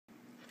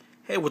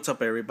Hey, what's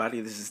up everybody?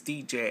 This is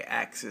DJ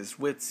Axis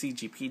with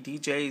CGP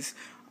DJs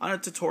on a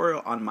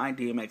tutorial on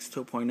MYDMX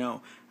 2.0.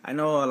 I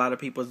know a lot of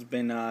people have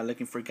been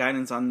looking for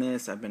guidance on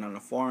this. I've been on the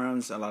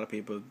forums. A lot of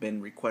people have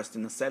been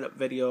requesting a setup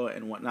video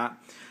and whatnot.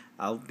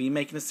 I'll be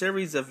making a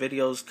series of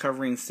videos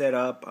covering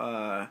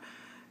setup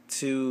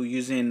to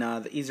using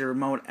the Easy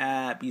Remote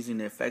app, using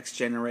the effects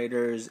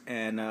generators,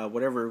 and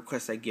whatever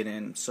requests I get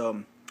in.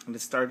 So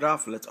let's start it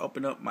off. Let's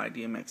open up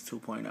MYDMX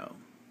 2.0.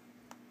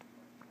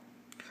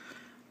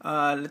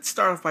 Let's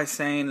start off by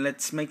saying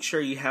let's make sure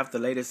you have the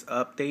latest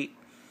update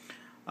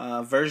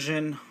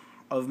version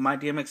of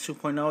MYDMX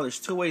 2.0. There's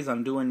two ways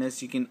I'm doing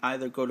this. You can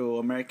either go to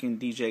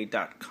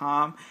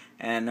americandj.com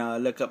and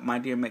look up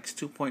MYDMX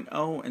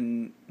 2.0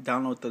 and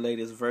download the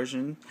latest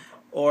version,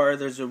 or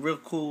there's a real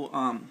cool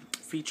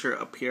feature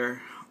up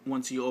here.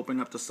 Once you open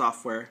up the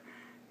software,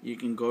 you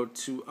can go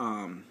to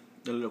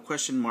the little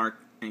question mark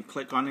and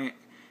click on it,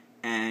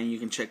 and you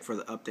can check for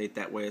the update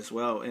that way as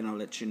well, and I'll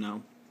let you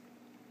know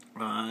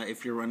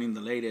if you're running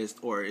the latest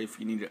or if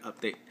you need an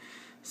update.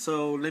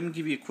 So let me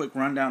give you a quick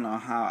rundown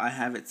on how I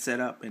have it set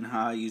up and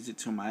how I use it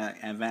to my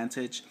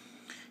advantage.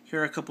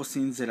 Here are a couple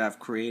scenes that I've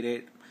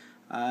created.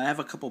 I have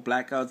a couple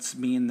blackouts,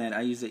 being that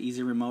I use the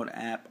Easy Remote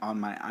app on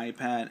my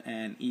iPad,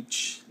 and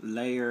each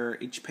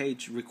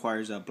page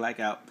requires a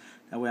blackout.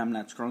 That way I'm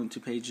not scrolling 2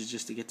 pages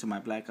just to get to my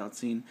blackout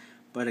scene.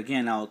 But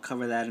again, I'll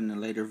cover that in a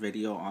later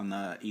video on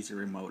the Easy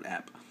Remote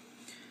app.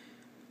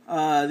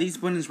 These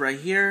buttons right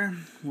here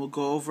we'll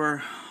go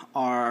over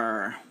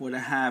are what I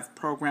have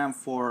programmed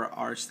for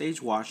our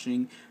stage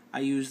washing. I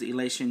use the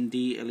Elation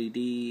D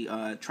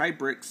LED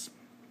tri-bricks,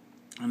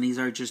 and these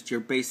are just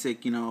your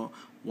basic,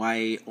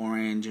 white,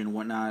 orange, and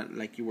whatnot,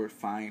 like you would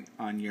find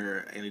on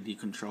your LED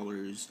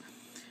controllers.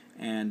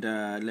 And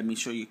let me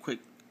show you a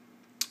quick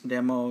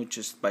demo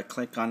just by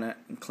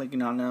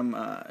clicking on them.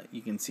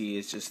 You can see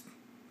it's just,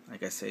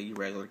 like I say, your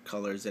regular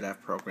colors that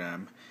I've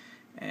programmed,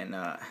 and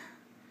I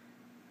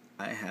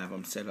have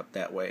them set up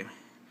that way.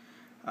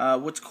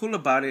 What's cool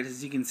about it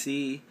is you can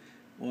see,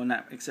 well,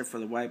 not except for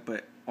the white,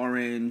 but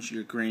orange,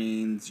 your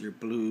greens, your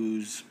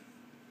blues,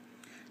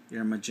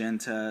 your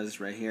magentas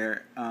right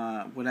here.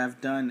 What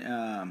I've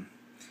done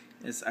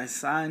is I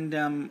assigned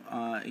them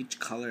each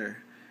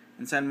color.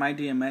 Inside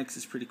MYDMX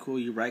is pretty cool.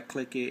 You right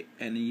click it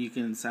and then you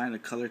can assign a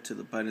color to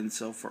the button.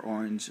 So for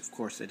orange, of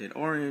course I did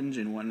orange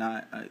and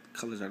whatnot.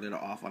 Colors are a little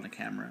off on the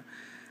camera.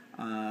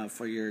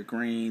 For your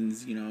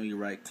greens, you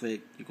right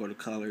click, you go to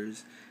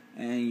colors,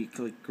 and you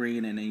click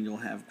green, and then you'll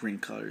have green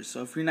colors.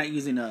 So if you're not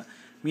using a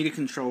MIDI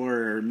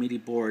controller or MIDI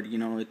board,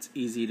 it's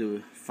easy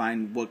to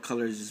find what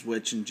colors is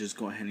which and just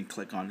go ahead and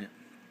click on it.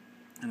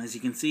 And as you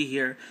can see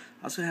here,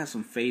 I also have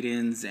some fade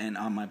ins, and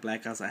on my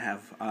blackouts I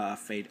have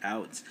fade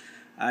outs.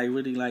 I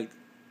really like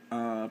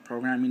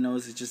programming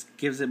those. It just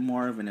gives it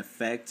more of an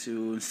effect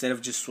to, instead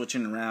of just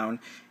switching around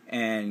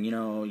and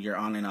your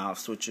on and off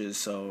switches.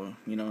 So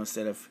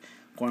instead of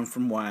going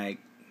from white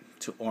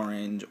to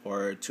orange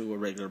or to a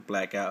regular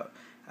blackout,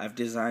 I've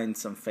designed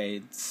some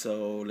fades.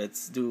 So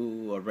let's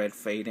do a red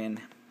fade in.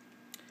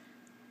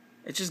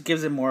 It just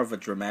gives it more of a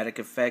dramatic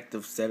effect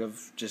instead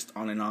of just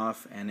on and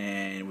off, and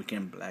then we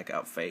can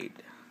blackout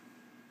fade.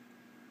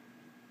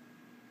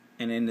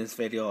 And in this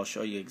video I'll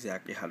show you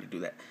exactly how to do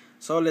that.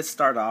 So let's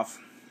start off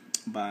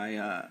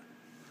by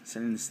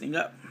setting this thing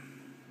up.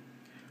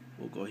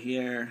 We'll go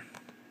here.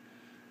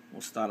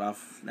 We'll start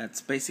off, that's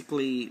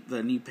basically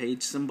the new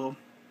page symbol,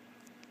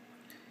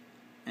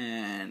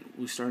 and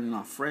we're starting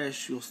off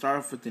fresh. We'll start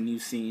off with the new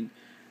scene,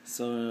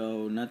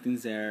 so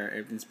nothing's there,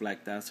 everything's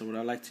blacked out. So what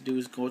I like to do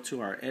is go to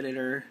our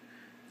editor,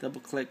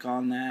 double click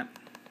on that,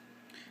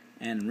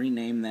 and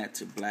rename that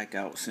to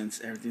blackout.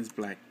 Since everything's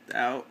blacked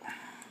out,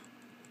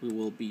 we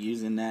will be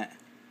using that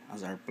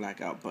as our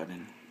blackout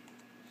button.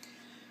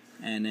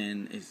 And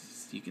then,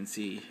 as you can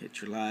see, hit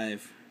your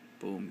live,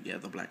 boom, you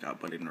have the blackout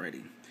button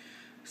ready.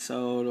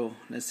 So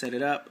let's set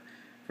it up.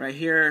 Right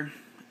here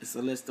is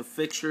a list of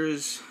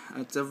fixtures.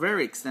 It's a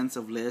very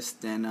extensive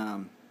list,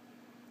 and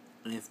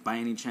if by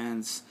any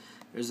chance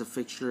there's a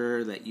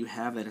fixture that you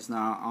have that is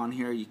not on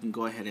here, you can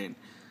go ahead and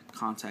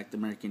contact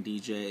American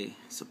DJ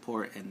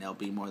support, and they'll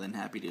be more than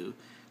happy to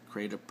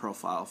create a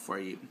profile for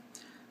you.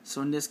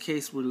 So in this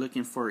case, we're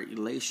looking for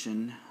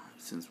Elation,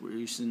 since we're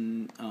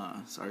using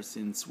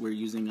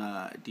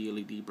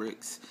DLED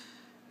bricks.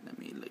 Let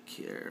me look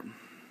here.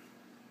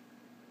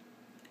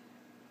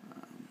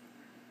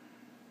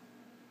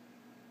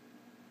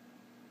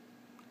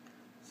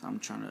 So I'm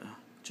trying to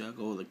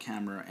juggle the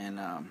camera and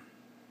the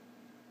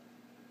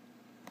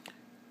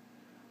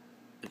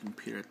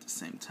computer at the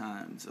same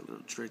time. It's a little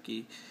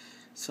tricky.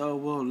 So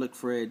we'll look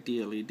for a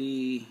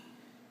DLED,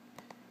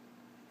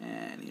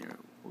 and here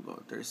we'll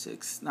go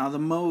 36. Now the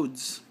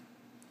modes,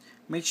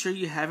 make sure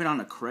you have it on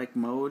the correct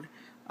mode.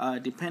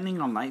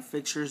 Depending on light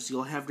fixtures,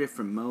 you'll have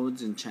different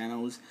modes and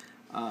channels.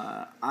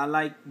 I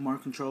like more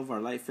control of our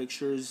light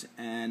fixtures,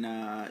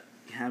 and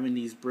having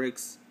these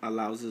bricks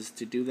allows us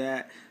to do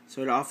that.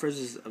 So it offers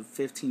us a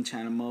 15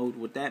 channel mode.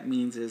 What that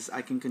means is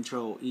I can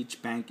control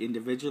each bank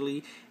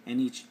individually,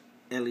 and each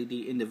LED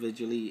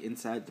individually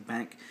inside the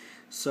bank.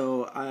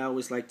 So I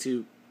always like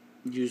to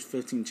use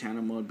 15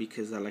 channel mode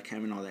because I like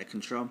having all that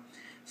control.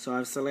 So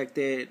I've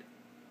selected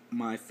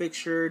my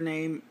fixture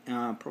name,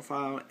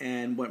 profile,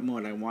 and what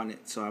mode I want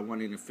it. So I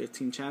wanted a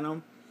 15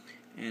 channel,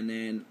 and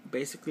then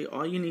basically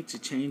all you need to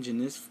change in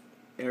this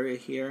area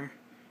here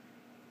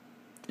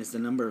is the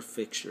number of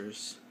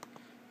fixtures.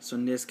 So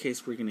in this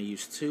case we're going to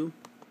use 2.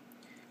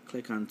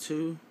 Click on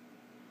 2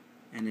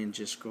 and then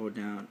just scroll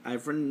down.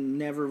 I've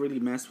never really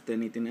messed with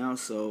anything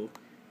else, so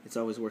it's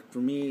always worked for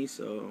me,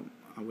 so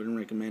I wouldn't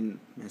recommend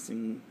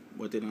messing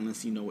with it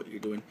unless you know what you're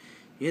doing.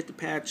 You hit the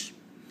patch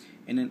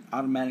and it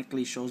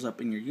automatically shows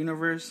up in your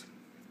universe.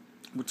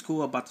 What's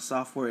cool about the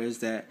software is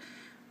that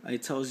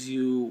it tells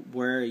you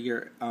where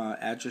your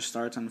address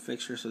starts on the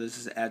fixture. So this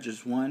is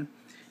address 1.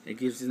 It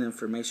gives you the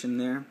information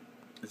there.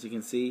 As you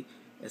can see,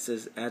 it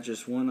says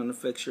address 1 on the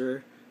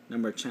fixture,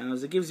 number of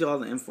channels. It gives you all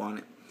the info on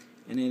it.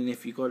 And then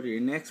if you go to your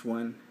next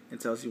one, it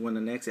tells you when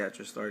the next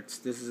address starts.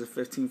 This is a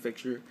 15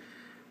 fixture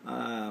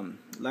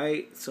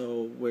light,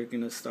 so we're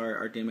going to start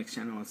our DMX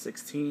channel on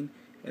 16.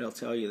 It'll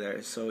tell you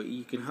there. So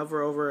you can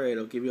hover over it,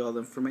 it'll give you all the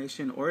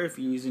information. Or if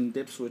you're using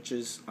dip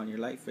switches on your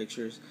light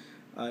fixtures,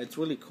 it's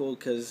really cool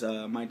because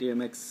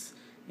MYDMX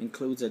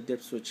includes a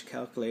dip switch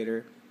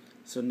calculator.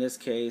 So in this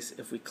case,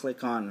 if we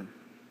click on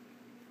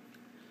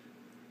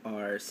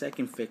our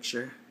second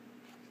fixture,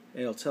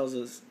 it'll tell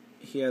us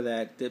here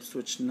that dip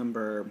switch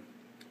number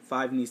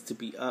 5 needs to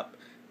be up,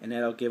 and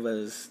that'll give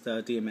us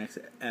the DMX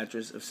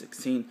address of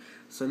 16.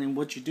 So then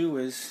what you do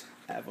is,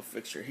 I have a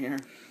fixture here.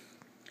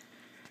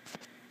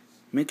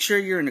 Make sure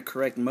you're in the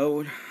correct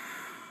mode.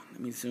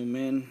 Let me zoom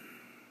in.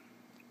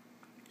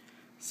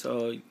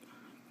 So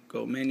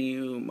go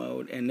menu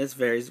mode, and this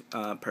varies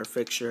per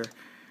fixture.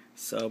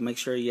 So make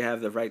sure you have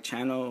the right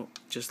channel.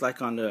 Just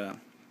like on the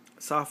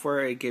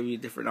software, it gives you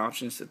different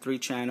options to 3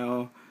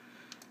 channel,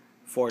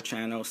 4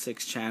 channel,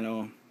 6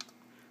 channel,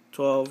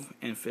 12,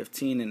 and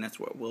 15, and that's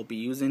what we'll be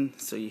using.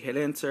 So you hit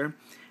enter,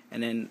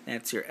 and then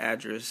that's your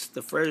address.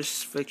 The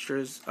first fixture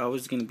is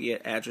always going to be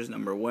at address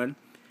number 1.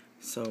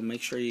 So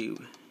make sure you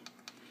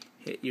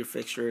hit your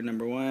fixture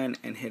number 1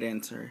 and hit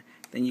enter.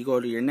 Then you go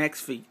to your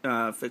next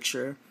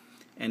fixture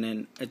and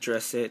then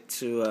address it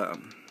to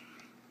going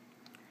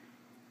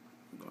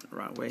the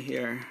wrong way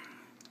here,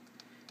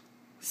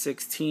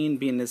 16,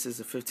 being this is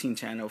a 15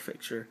 channel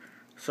fixture.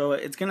 So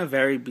it's going to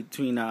vary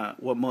between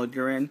what mode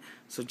you're in,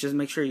 so just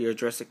make sure you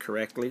address it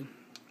correctly.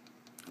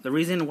 The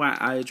reason why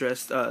I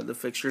address the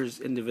fixtures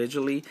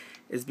individually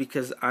is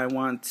because I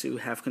want to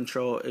have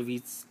control of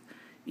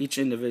each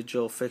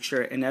individual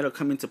fixture, and that'll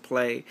come into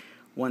play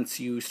once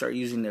you start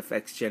using the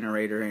effects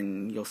generator,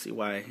 and you'll see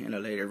why in a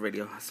later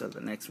video. So the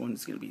next one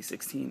is going to be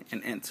 16,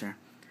 and enter.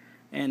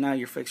 And now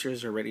your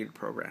fixtures are ready to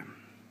program.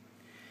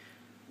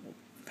 We'll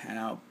pan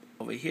out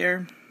over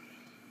here.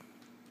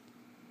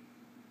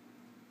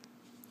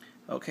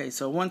 Okay,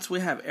 so once we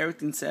have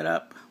everything set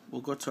up,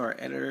 we'll go to our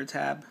editor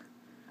tab,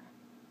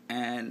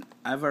 and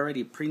I've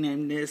already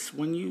pre-named this.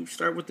 When you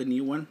start with the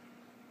new one,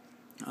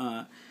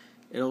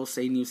 it'll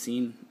say new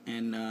scene,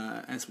 and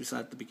as we saw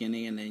at the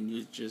beginning, and then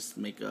you just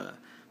make a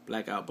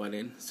blackout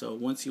button. So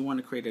once you want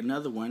to create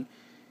another one,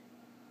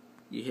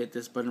 you hit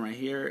this button right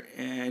here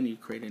and you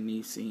create a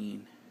new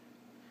scene.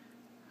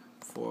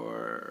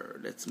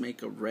 Let's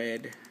make a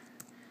red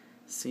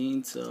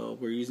scene, so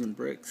we're using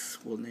bricks,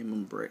 we'll name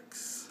them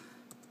bricks.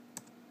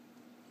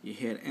 You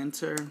hit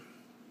enter,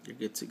 you're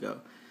good to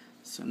go.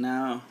 So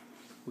now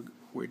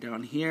we're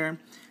down here.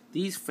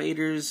 These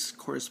faders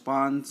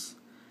corresponds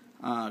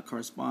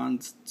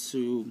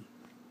to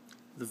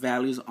the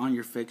values on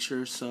your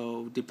fixture.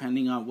 So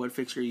depending on what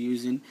fixture you're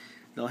using,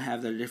 they'll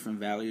have their different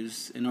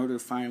values. In order to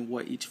find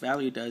what each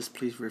value does,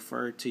 please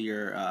refer to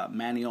your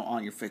manual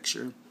on your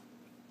fixture.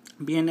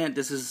 Being that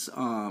this is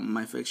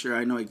my fixture,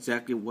 I know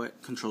exactly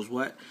what controls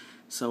what.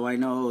 So I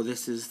know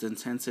this is the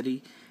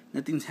intensity.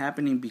 Nothing's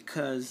happening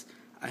because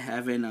I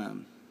haven't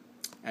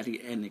added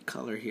any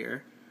color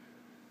here.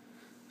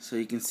 So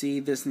you can see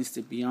this needs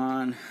to be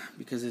on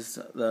because it's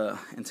the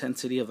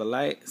intensity of the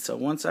light. So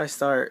once I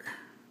start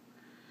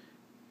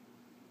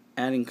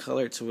adding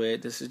color to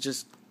it,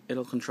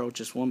 it'll control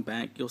just one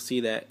bank. You'll see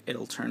that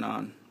it'll turn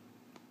on.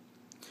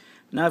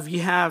 Now if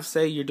you have,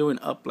 say you're doing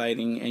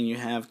uplighting and you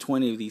have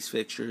 20 of these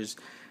fixtures,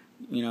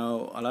 you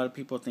know, a lot of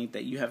people think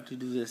that you have to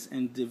do this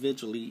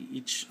individually,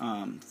 each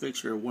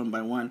fixture one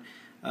by one.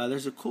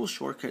 There's a cool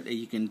shortcut that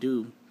you can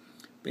do.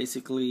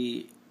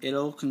 Basically,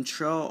 it'll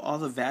control all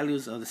the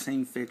values of the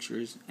same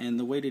fixtures, and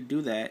the way to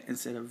do that,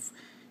 instead of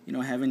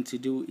having to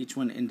do each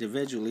one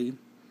individually,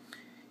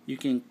 you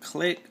can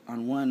click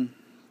on one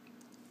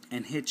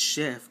and hit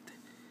shift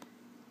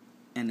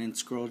and then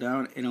scroll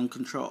down. It'll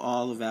control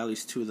all the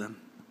values to them,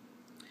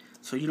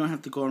 so you don't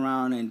have to go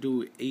around and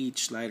do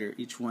each slider,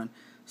 each one.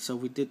 So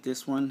we did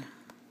this one.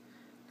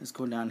 Let's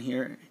go down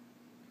here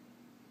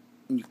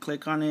and you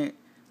click on it,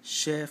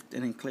 shift,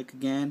 and then click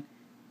again.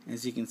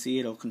 As you can see,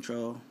 it'll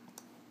control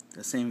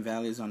the same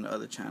values on the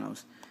other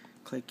channels.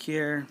 Click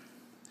here,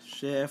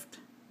 shift,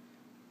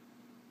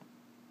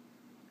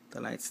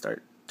 the lights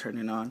start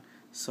turning on.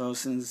 So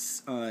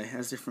since it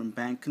has different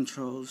bank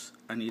controls,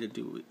 I need to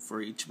do it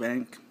for each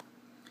bank.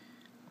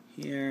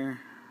 Here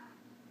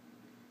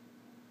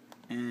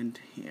and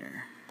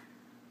here.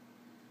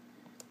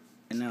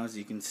 And now as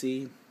you can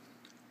see,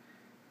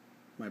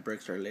 my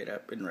bricks are lit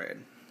up in red.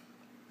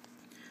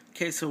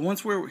 Okay, so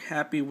once we're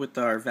happy with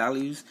our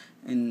values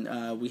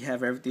and we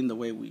have everything the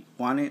way we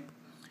want it,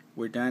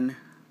 we're done.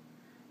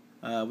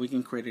 We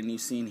can create a new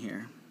scene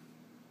here.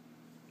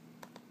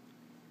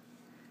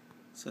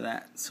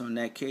 So in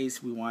that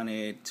case, we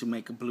wanted to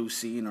make a blue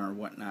scene or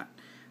whatnot.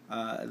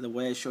 The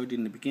way I showed you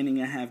in the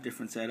beginning, I have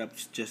different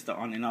setups, just the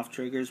on and off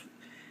triggers.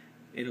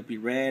 It'll be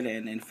red,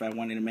 and if I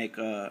wanted to make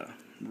a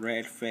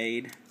red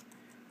fade,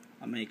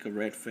 I'll make a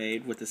red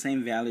fade with the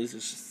same values,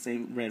 it's the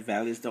same red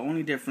values. The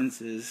only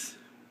difference is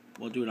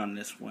we'll do it on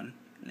this one,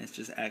 and let's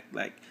just act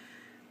like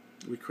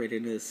we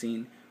created a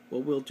scene.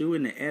 What we'll do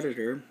in the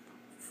editor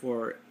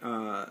for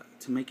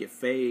to make it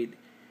fade,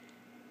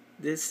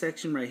 this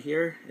section right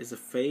here is a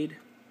fade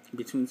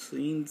between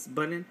scenes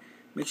button.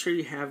 Make sure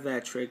you have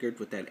that triggered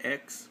with that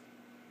X,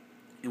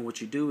 and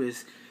what you do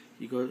is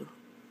you go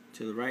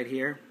to the right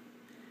here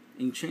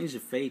and you change the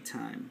fade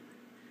time.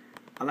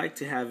 I like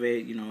to have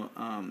it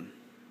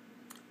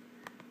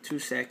 2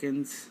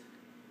 seconds.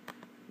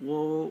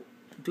 We'll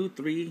do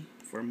 3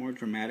 for a more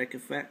dramatic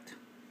effect.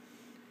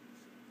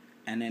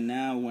 And then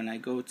now when I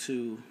go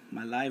to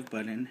my live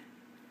button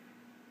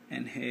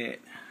and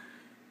hit,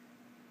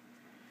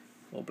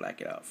 we'll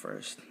black it out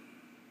first.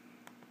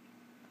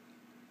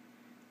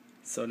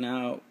 So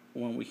now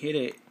when we hit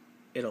it,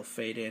 it'll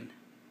fade in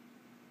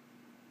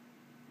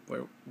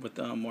with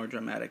a more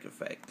dramatic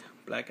effect.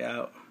 Black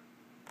out,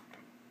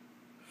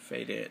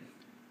 fade in.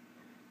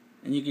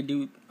 And you can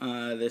do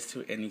this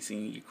to any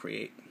scene you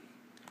create.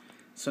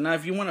 So now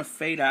if you want to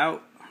fade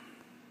out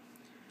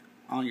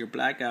on your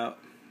blackout,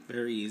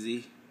 very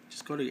easy.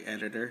 Just go to your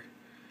editor.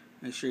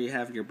 Make sure you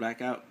have your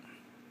blackout.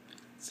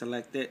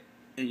 Select it.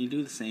 And you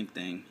do the same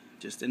thing.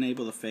 Just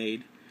enable the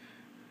fade.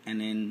 And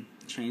then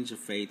change the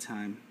fade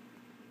time.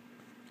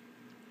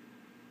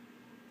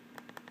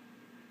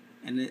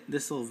 And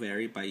this will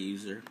vary by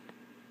user.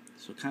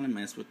 So kind of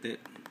mess with it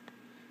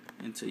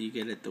until you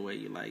get it the way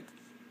you like.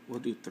 We'll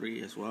do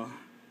 3 as well.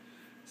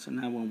 So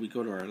now when we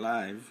go to our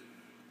live,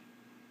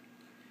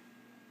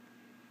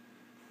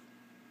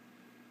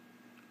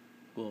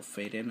 we'll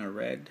fade in a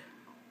red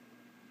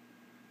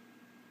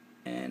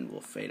and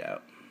we'll fade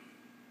out.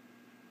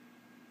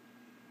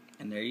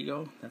 And there you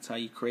go. That's how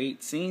you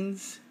create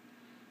scenes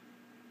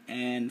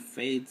and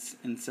fades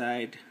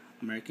inside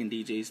American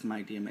DJ's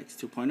MYDMX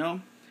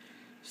 2.0.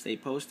 Stay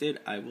posted.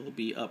 I will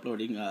be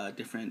uploading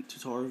different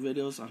tutorial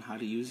videos on how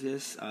to use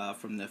this,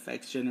 from the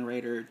effects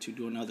generator to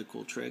doing other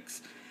cool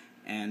tricks,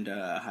 and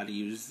how to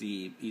use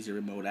the Easy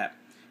Remote app.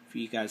 If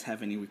you guys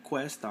have any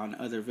requests on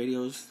other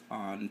videos,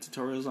 on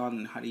tutorials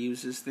on how to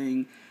use this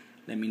thing,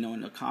 let me know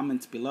in the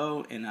comments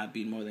below, and I'll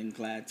be more than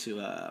glad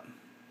to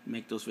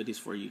make those videos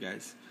for you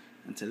guys.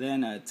 Until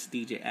then, it's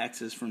DJ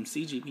Access from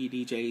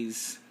CGP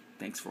DJs.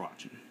 Thanks for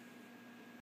watching.